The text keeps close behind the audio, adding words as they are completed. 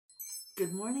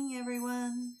Good morning,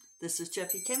 everyone. This is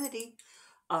Jeffy Kennedy,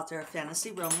 author of fantasy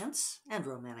romance and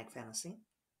romantic fantasy.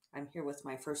 I'm here with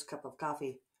my first cup of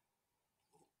coffee.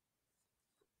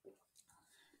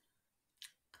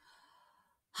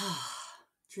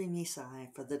 Dreamy sigh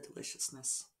for the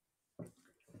deliciousness.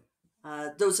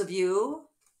 Those of you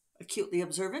acutely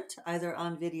observant, either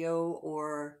on video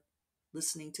or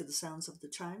listening to the sounds of the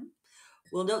chime,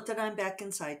 will note that I'm back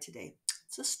inside today.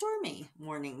 It's a stormy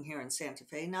morning here in Santa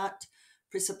Fe, not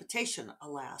precipitation,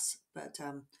 alas, but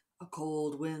a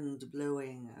cold wind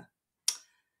blowing.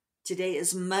 Today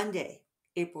is Monday,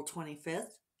 April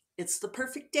 25th. It's the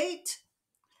perfect date.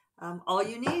 All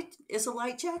you need is a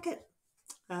light jacket.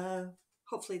 Uh,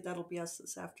 Hopefully, that'll be us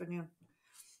this afternoon.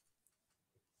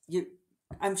 You,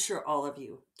 I'm sure all of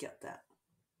you get that.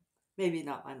 Maybe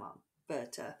not my mom,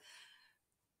 but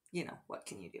what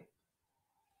can you do?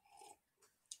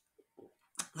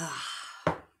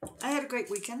 I had a great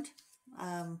weekend.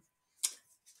 Um,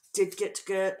 did get to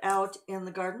get out in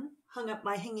the garden, hung up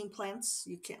my hanging plants.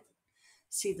 You can't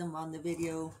see them on the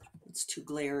video, it's too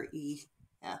glare-y.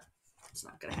 Yeah, it's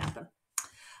not going to happen.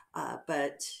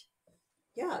 But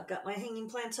yeah, got my hanging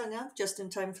plants hung up just in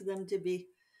time for them to be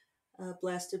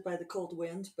blasted by the cold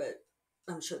wind, but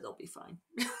I'm sure they'll be fine.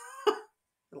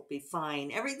 It'll be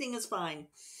fine. Everything is fine.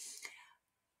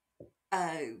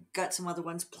 I got some other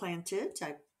ones planted.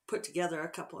 I put together a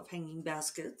couple of hanging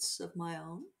baskets of my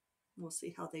own. We'll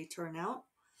see how they turn out.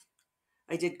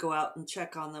 I did go out and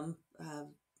check on them,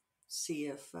 see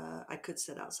if I could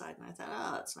sit outside, and I thought,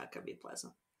 oh, it's not going to be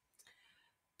pleasant.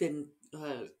 Been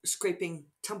scraping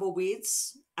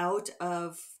tumbleweeds out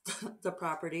of the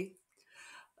property.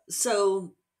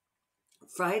 So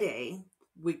Friday,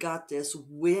 we got this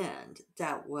wind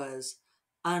that was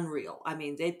unreal. I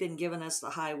mean, they've been giving us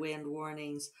the high wind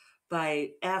warnings.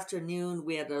 By afternoon,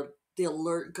 we had the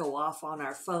alert go off on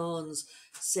our phones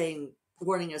saying,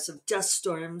 warning us of dust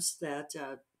storms that,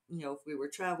 if we were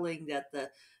traveling, that the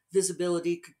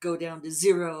visibility could go down to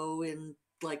zero in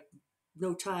like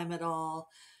no time at all.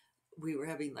 We were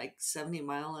having like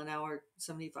 70-mile an hour,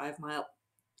 75-mile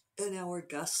an hour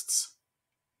gusts.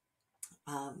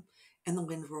 Um, and the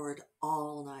wind roared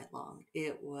all night long.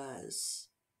 It was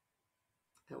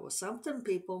something,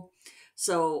 people.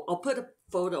 So I'll put a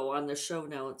photo on the show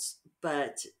notes,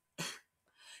 but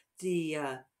the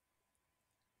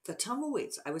the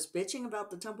tumbleweeds. I was bitching about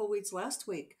the tumbleweeds last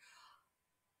week.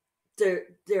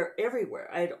 They're everywhere.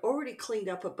 I had already cleaned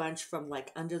up a bunch from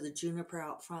like under the juniper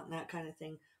out front and that kind of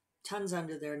thing. Tons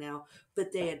under there now,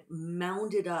 but they had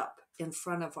mounded up in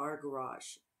front of our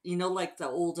garage. Like the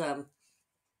old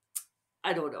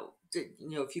I don't know,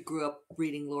 if you grew up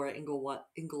reading Laura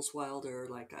Ingalls Wilder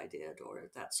like I did,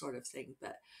 or that sort of thing.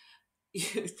 But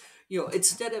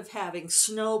instead of having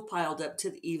snow piled up to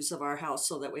the eaves of our house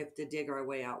so that we have to dig our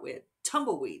way out, we had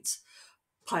tumbleweeds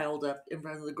piled up in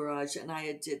front of the garage, and I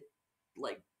had to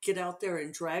like get out there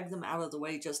and drag them out of the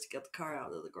way just to get the car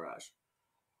out of the garage.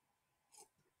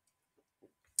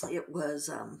 It was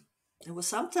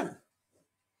something.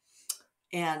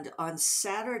 And on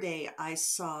Saturday, I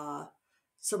saw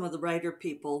some of the writer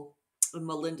people.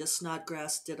 Melinda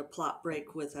Snodgrass did a plot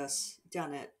break with us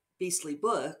down at Beastly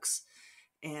Books,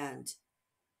 and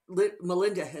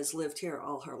Melinda has lived here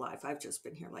all her life. I've just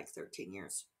been here like 13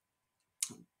 years.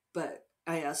 But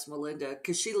I asked Melinda,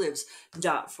 because she lives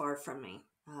not far from me.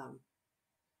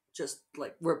 Just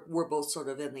like we're both sort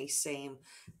of in the same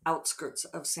outskirts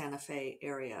of Santa Fe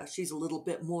area. She's a little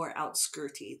bit more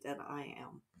outskirty than I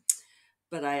am.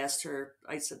 But I asked her,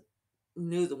 I said,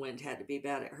 knew the wind had to be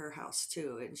bad at her house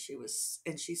too. And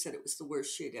she said it was the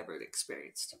worst she'd ever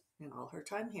experienced in all her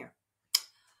time here.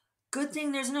 Good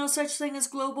thing there's no such thing as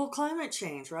global climate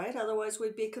change, right? Otherwise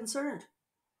we'd be concerned.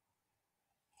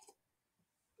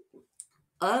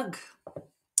 Ugh.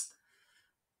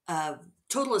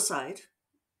 Total aside,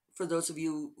 for those of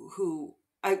you who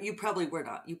you probably were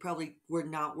not. You probably were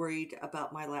not worried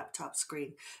about my laptop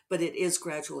screen, but it is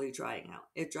gradually drying out.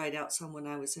 It dried out some when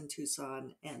I was in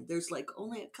Tucson, and there's like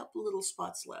only a couple little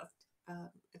spots left.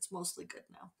 It's mostly good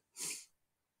now.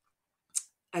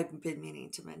 I've been meaning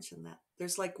to mention that.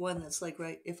 There's like one that's like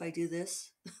right, if I do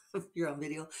this, if you're on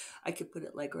video, I could put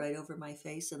it like right over my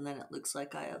face, and then it looks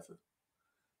like I have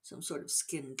some sort of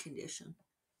skin condition.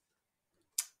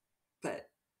 But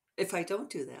if I don't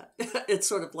do that, it's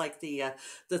sort of like the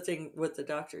thing with the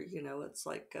doctor. It's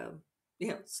like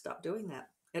stop doing that.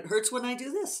 It hurts when I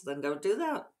do this, then don't do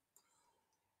that.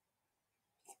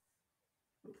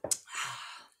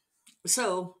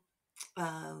 So,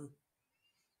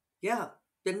 yeah,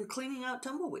 been cleaning out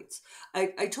tumbleweeds.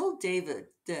 I told David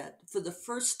that for the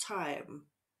first time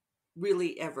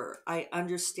really ever. I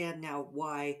understand now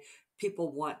why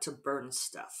people want to burn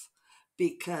stuff,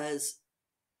 because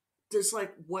there's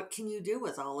like, what can you do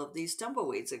with all of these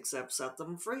tumbleweeds except set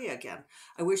them free again?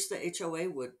 I wish the HOA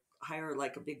would hire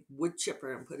like a big wood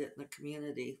chipper and put it in the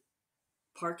community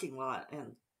parking lot,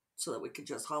 and so that we could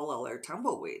just haul all our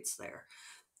tumbleweeds there,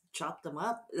 chop them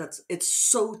up. It's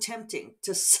so tempting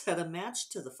to set a match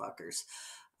to the fuckers,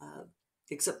 uh,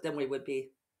 except then we would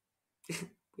be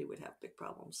we would have big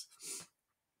problems.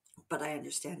 But I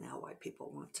understand now why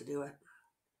people want to do it.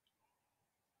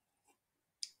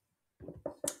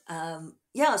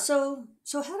 Yeah, so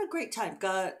had a great time.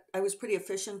 I was pretty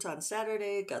efficient on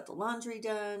Saturday. Got the laundry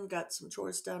done. Got some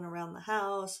chores done around the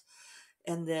house,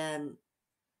 and then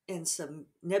in some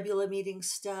Nebula meeting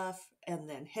stuff, and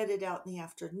then headed out in the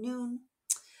afternoon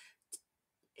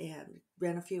and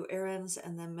ran a few errands,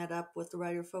 and then met up with the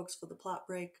writer folks for the plot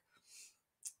break.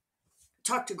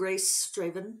 Talked to Grace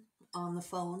Straven on the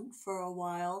phone for a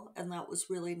while, and that was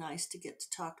really nice to get to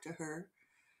talk to her.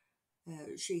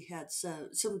 She had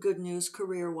some good news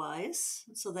career wise,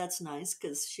 so that's nice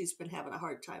because she's been having a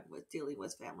hard time with dealing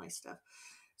with family stuff.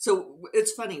 So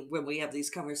it's funny when we have these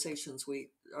conversations.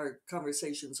 Our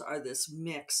conversations are this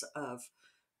mix of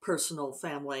personal,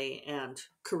 family, and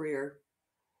career.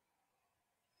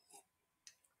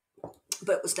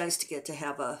 But it was nice to get to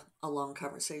have a long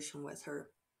conversation with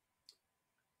her,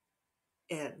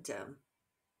 and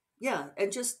yeah,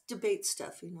 and just debate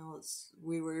stuff.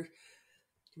 We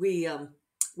we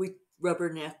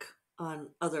rubberneck on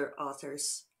other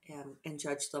authors and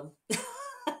judge them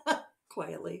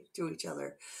quietly to each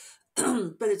other.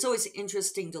 But it's always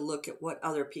interesting to look at what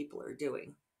other people are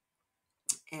doing,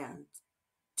 and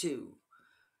to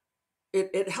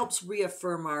it helps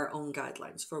reaffirm our own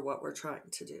guidelines for what we're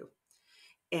trying to do.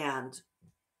 And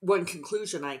one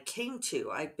conclusion I came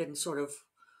to, I've been sort of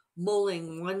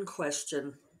mulling one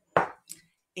question,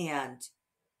 and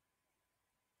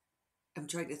I'm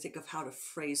trying to think of how to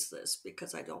phrase this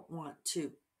because I don't want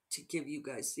to give you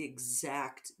guys the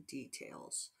exact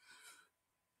details.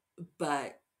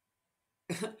 But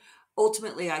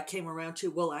ultimately I came around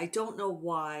to, well, I don't know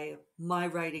why my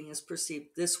writing is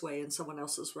perceived this way and someone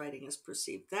else's writing is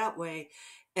perceived that way.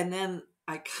 And then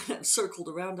I kind of circled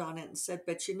around on it and said,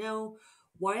 but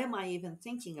why am I even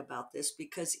thinking about this?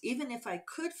 Because even if I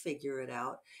could figure it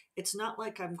out, it's not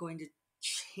like I'm going to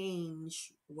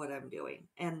change what I'm doing.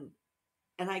 And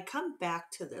I come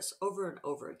back to this over and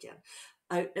over again.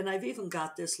 I've even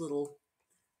got this little,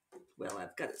 well,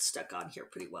 I've got it stuck on here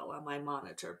pretty well on my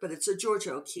monitor, but it's a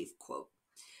Georgia O'Keeffe quote.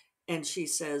 And she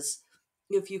says,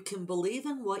 if you can believe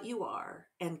in what you are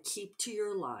and keep to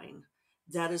your line,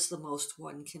 that is the most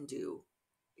one can do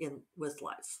with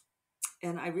life.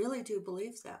 And I really do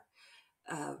believe that.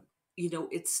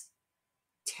 It's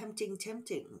tempting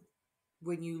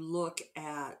when you look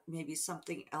at maybe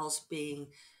something else being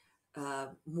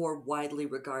more widely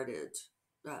regarded,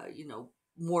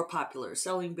 more popular,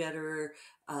 selling better,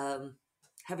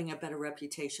 having a better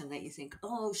reputation, that you think,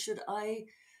 oh, should I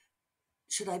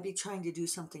be trying to do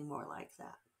something more like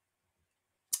that?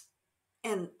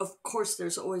 And of course,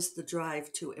 there's always the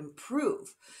drive to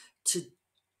improve, to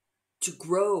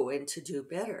grow, and to do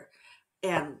better.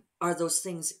 And are those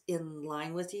things in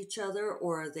line with each other,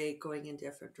 or are they going in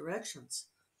different directions?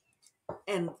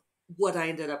 And what I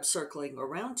ended up circling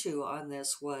around to on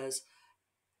this was,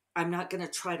 I'm not going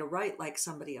to try to write like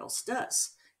somebody else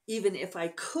does. Even if I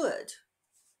could,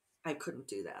 I couldn't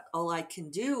do that. All I can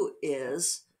do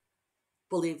is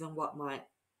believe in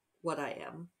what I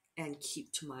am and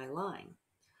keep to my line.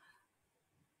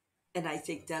 And I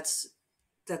think that's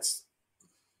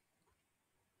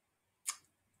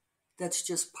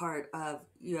just part of,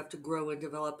 you have to grow and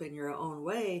develop in your own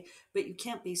way, but you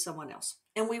can't be someone else.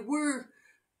 And we were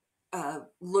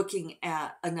looking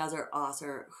at another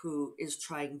author who is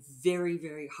trying very,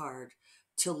 very hard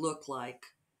to look like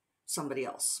somebody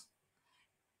else.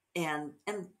 And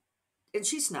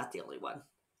she's not the only one.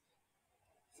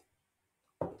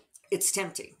 It's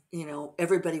tempting,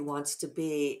 everybody wants to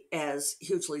be as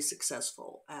hugely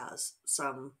successful as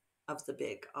some of the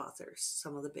big authors,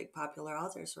 some of the big popular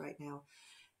authors right now.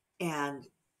 And,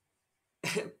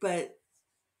 but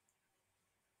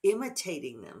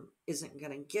imitating them isn't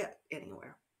going to get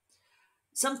anywhere.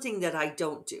 Something that I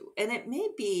don't do, and it may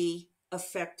be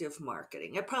effective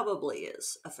marketing. It probably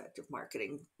is effective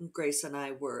marketing. Grace and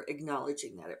I were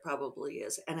acknowledging that it probably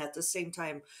is. And at the same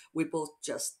time, we both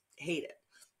just hate it,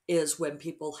 is when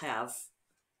people have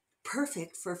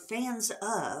perfect for fans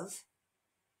of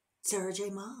Sarah J.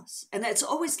 Maas. And it's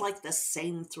always like the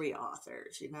same three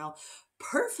authors,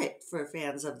 perfect for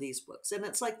fans of these books. And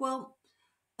it's like, well,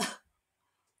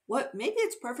 What, maybe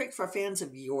it's perfect for fans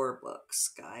of your books,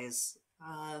 guys.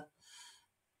 I'm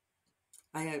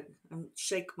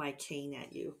shake my cane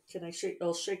at you. Can I shake?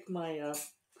 I'll shake my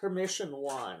permission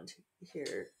wand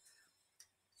here.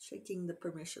 Shaking the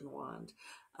permission wand.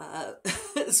 Uh,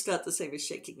 it's not the same as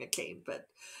shaking a cane, but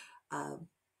um,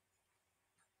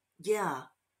 yeah,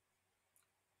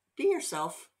 be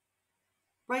yourself.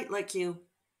 Write like you.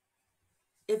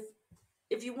 If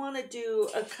if you want to do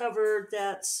a cover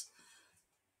that's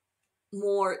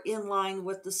more in line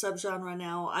with the subgenre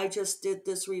now, I just did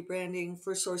this rebranding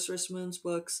for Sorceress Moon's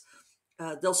books.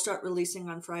 They'll start releasing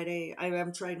on Friday. I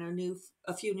am trying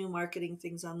a few new marketing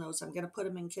things on those. I'm going to put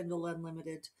them in Kindle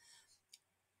Unlimited.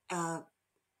 Uh,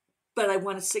 but I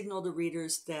want to signal to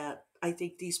readers that I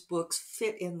think these books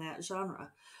fit in that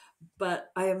genre.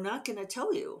 But I am not going to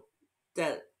tell you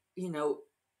that, you know,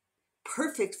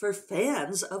 perfect for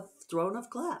fans of Throne of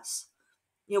Glass.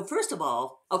 First of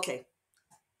all, okay,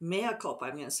 mea culpa.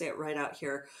 I'm going to say it right out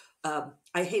here.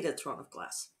 I hated Throne of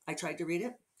Glass. I tried to read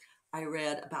it. I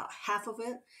read about half of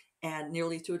it and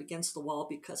nearly threw it against the wall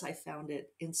because I found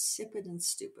it insipid and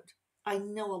stupid. I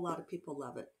know a lot of people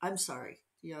love it. I'm sorry.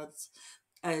 It's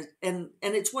and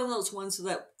it's one of those ones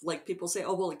that like people say,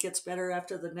 oh well, it gets better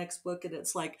after the next book, and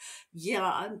it's like, yeah,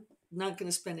 I'm not going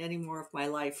to spend any more of my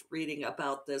life reading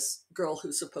about this girl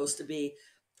who's supposed to be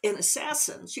an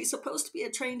assassin. She's supposed to be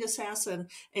a trained assassin,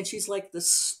 and she's like the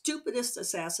stupidest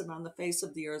assassin on the face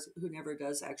of the earth who never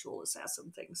does actual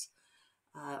assassin things.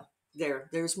 Uh,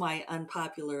 there's my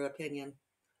unpopular opinion,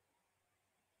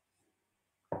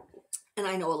 and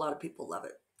I know a lot of people love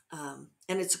it.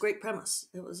 And it's a great premise.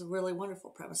 It was a really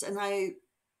wonderful premise, and I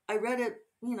read it,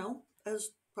 as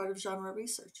part of genre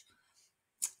research.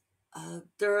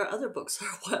 There are other books that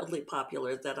are wildly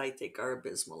popular that I think are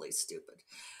abysmally stupid,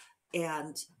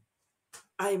 and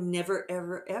I'm never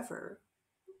ever ever.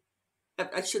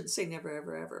 I shouldn't say never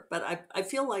ever ever, but I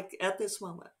feel like at this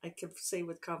moment I can say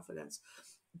with confidence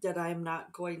that I'm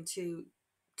not going to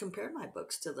compare my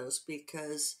books to those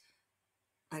because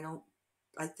I don't.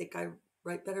 I think I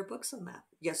write better books than that.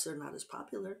 Yes, they're not as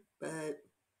popular, but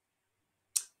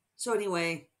so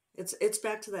anyway, it's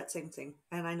back to that same thing.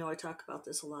 And I know I talk about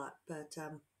this a lot, but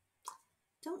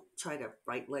don't try to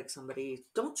write like somebody.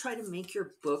 Don't try to make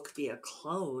your book be a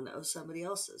clone of somebody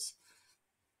else's.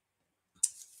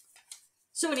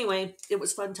 So anyway, it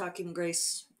was fun talking to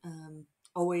Grace.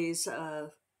 Always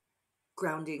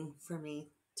grounding for me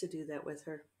to do that with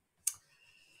her.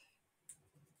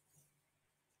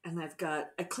 And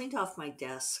I cleaned off my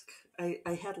desk.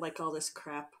 I had like all this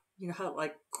crap. You know how it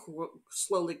like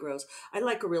slowly grows. I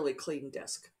like a really clean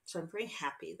desk. So I'm very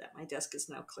happy that my desk is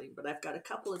now clean, but I've got a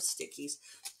couple of stickies.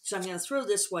 So I'm going to throw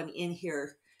this one in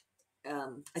here.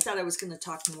 I thought I was going to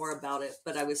talk more about it,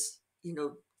 but I was,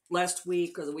 last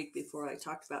week or the week before I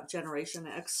talked about Generation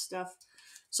X stuff.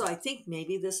 So I think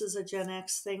maybe this is a Gen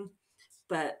X thing,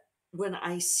 but when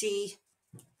I see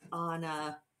on,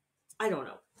 I don't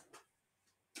know,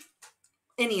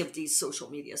 any of these social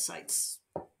media sites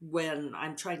when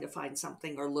I'm trying to find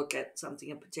something or look at something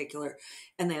in particular,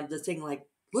 and they have the thing like,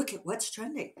 look at what's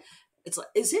trending. It's like,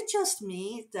 is it just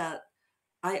me that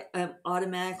I am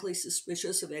automatically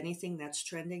suspicious of anything that's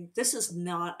trending? This is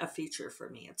not a feature for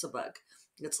me. It's a bug.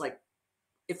 It's like,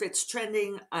 if it's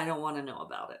trending, I don't want to know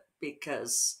about it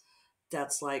because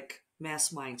that's like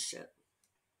mass mind shit.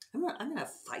 I'm in a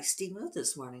feisty mood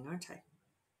this morning, aren't I?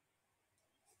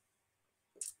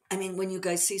 I mean, when you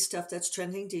guys see stuff that's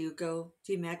trending, do you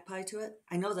magpie to it?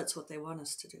 I know that's what they want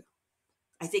us to do.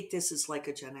 I think this is like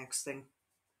a Gen X thing.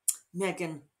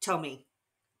 Megan, tell me,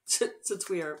 since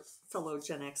we are fellow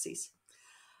Gen Xies.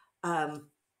 Um,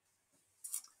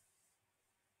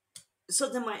 so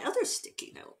then my other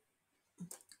sticky note,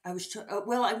 I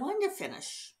wanted to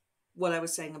finish what I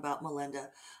was saying about Melinda.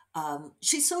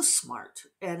 She's so smart,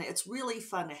 and it's really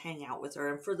fun to hang out with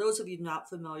her. And for those of you not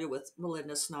familiar with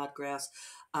Melinda Snodgrass,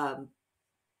 um,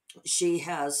 she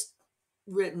has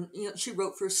she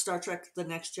wrote for Star Trek The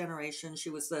Next Generation. She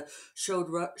was the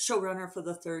showrunner for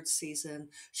the third season.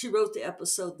 She wrote the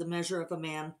episode The Measure of a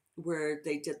Man, where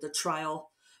they did the trial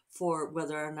for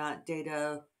whether or not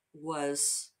Data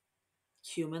was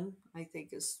human, I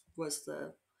think was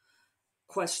the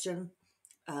question.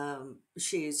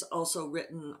 She's also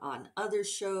written on other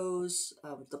shows,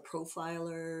 The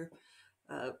Profiler,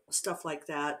 stuff like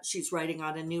that. She's writing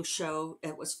on a new show.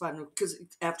 It was fun because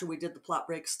after we did the plot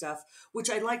break stuff, which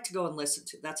I like to go and listen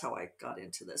to, that's how I got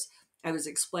into this. I was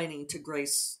explaining to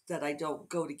Grace that I don't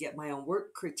go to get my own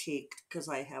work critique because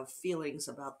I have feelings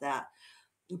about that.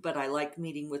 But I like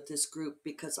meeting with this group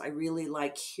because I really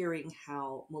like hearing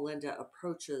how Melinda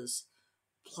approaches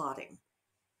plotting.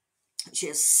 She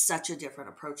has such a different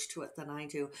approach to it than I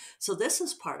do. So this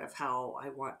is part of how I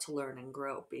want to learn and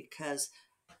grow, because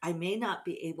I may not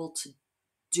be able to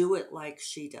do it like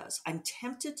she does. I'm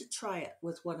tempted to try it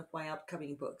with one of my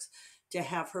upcoming books, to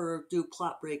have her do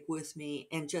plot break with me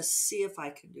and just see if I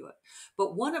can do it.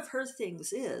 But one of her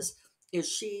things is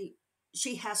she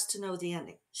has to know the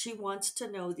ending. She wants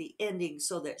to know the ending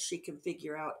so that she can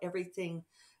figure out everything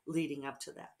leading up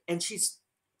to that. And she's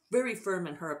very firm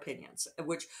in her opinions,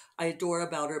 which I adore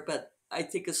about her, but I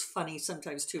think is funny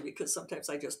sometimes too, because sometimes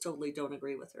I just totally don't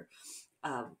agree with her.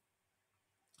 Um,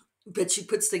 but she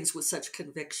puts things with such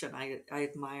conviction. I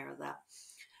admire that.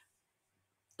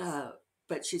 Uh,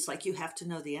 but she's like, you have to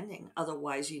know the ending,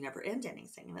 otherwise you never end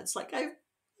anything. And it's like, I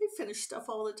finish stuff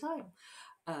all the time,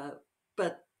 uh,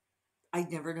 but I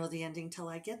never know the ending till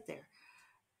I get there.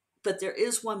 But there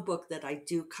is one book that I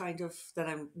do kind of, that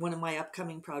I'm one of my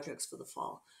upcoming projects for the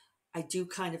fall. I do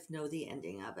kind of know the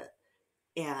ending of it,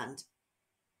 and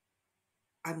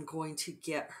I'm going to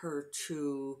get her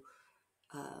to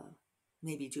uh,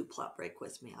 maybe do plot break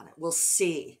with me on it. We'll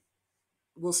see.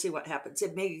 We'll see what happens.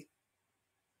 It may,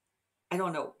 I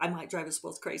don't know. I might drive us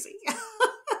both crazy.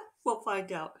 We'll find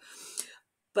out.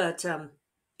 But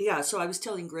yeah, so I was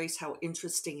telling Grace how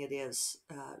interesting it is,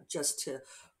 just to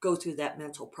go through that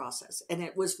mental process. And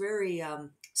it was very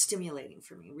stimulating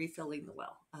for me, refilling the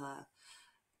well.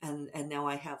 And now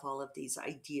I have all of these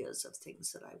ideas of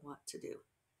things that I want to do.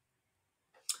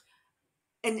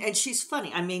 And she's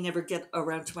funny. I may never get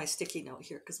around to my sticky note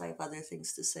here because I have other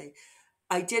things to say.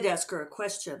 I did ask her a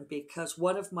question because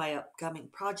one of my upcoming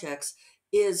projects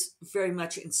is very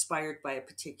much inspired by a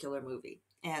particular movie.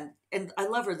 And I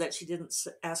love her that she didn't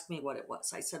ask me what it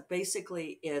was. I said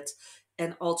basically it's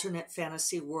an alternate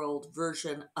fantasy world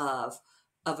version of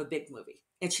a big movie.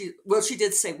 And she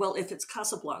did say, well, if it's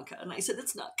Casablanca. And I said,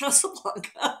 it's not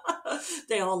Casablanca.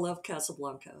 They all love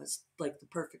Casablanca. It's like the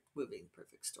perfect movie,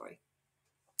 perfect story.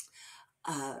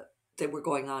 uh, they were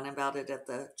going on about it at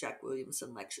the Jack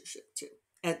Williamson lectureship too.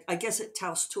 And I guess at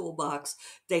Taos Toolbox,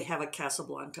 they have a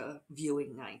Casablanca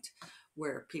viewing night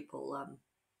where people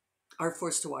are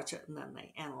forced to watch it and then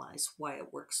they analyze why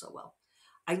it works so well.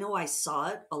 I know I saw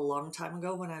it a long time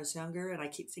ago when I was younger, and I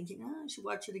keep thinking, I should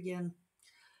watch it again.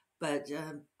 But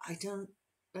I don't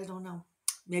know.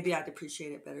 Maybe I'd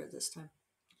appreciate it better this time.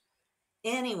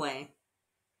 Anyway,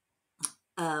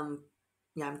 um,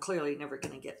 yeah, I'm clearly never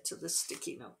going to get to this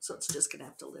sticky note, so it's just going to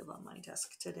have to live on my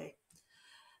desk today.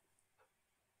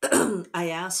 I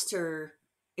asked her,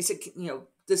 I said,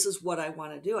 this is what I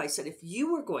want to do. I said, if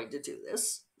you were going to do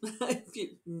this,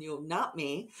 if not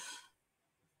me,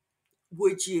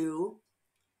 would you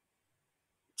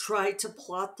try to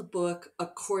plot the book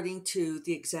according to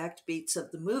the exact beats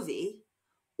of the movie,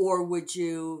 or would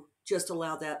you just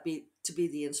allow that beat to be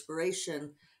the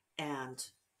inspiration and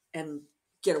and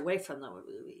get away from the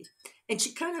movie? And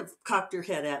she kind of cocked her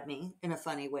head at me in a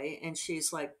funny way, and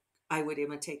she's like, I would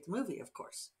imitate the movie, of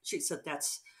course. She said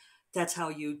that's how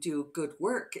you do good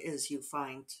work, is you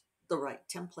find the right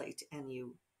template and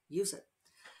you use it.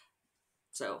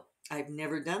 So I've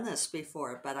never done this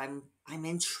before, but I'm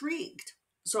intrigued.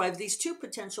 So I have these two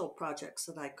potential projects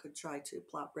that I could try to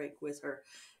plot break with her,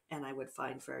 and I would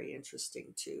find very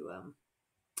interesting to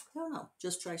I don't know,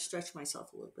 just try stretch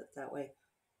myself a little bit that way.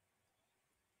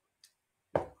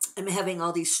 I'm having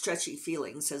all these stretchy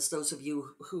feelings, as those of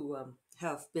you who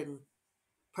have been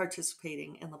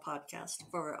participating in the podcast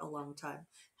for a long time,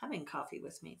 having coffee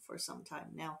with me for some time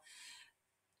now,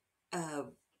 uh,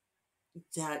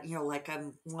 that, like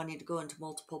I'm wanting to go into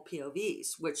multiple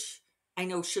POVs, which I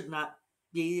know should not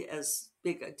be as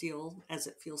big a deal as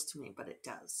it feels to me, but it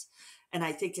does. And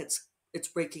I think it's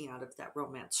breaking out of that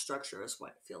romance structure is why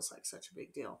it feels like such a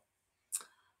big deal.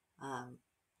 Um,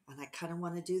 and I kind of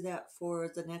want to do that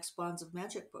for the next Bonds of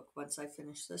Magic book once I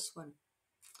finish this one.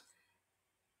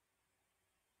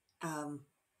 Um,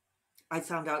 I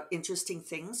found out interesting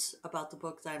things about the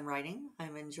book that I'm writing.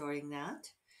 I'm enjoying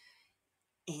that.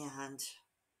 And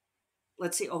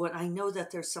let's see. Oh, and I know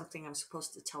that there's something I'm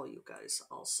supposed to tell you guys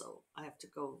also. I have to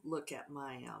go look at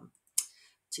my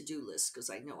to-do list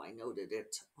because I know I noted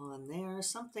it on there.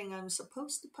 Something I'm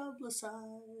supposed to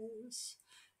publicize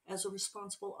as a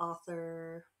responsible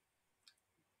author.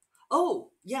 Oh,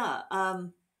 yeah.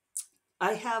 I'm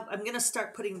going to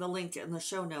start putting the link in the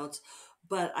show notes,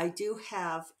 but I do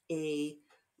have a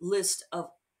list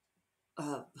of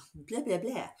blah, blah,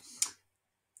 blah.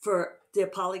 For the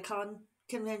Polycon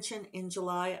convention in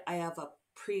July, I have a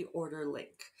pre-order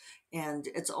link, and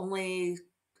it's only,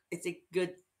 I think,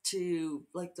 good to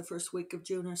like the first week of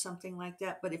June or something like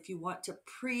that. But if you want to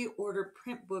pre-order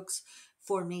print books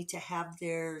for me to have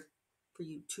there for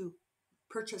you to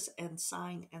purchase and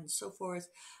sign and so forth,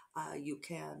 you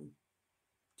can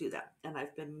do that. And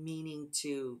I've been meaning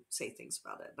to say things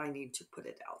about it. I need to put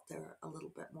it out there a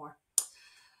little bit more.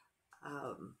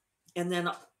 And then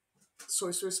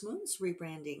Sorceress Moon's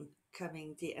rebranding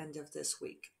coming the end of this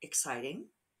week. Exciting.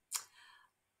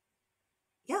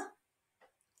 Yeah.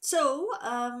 So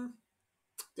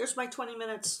there's my 20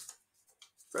 minutes.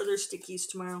 Further stickies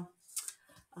tomorrow.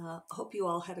 Hope you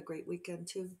all had a great weekend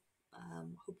too.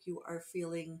 Hope you are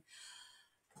feeling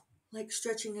like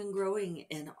stretching and growing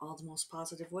in all the most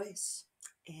positive ways.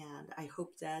 And I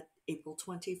hope that April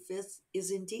 25th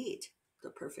is indeed the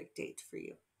perfect date for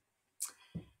you.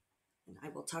 And I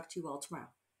will talk to you all tomorrow.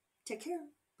 Take care.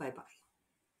 Bye bye.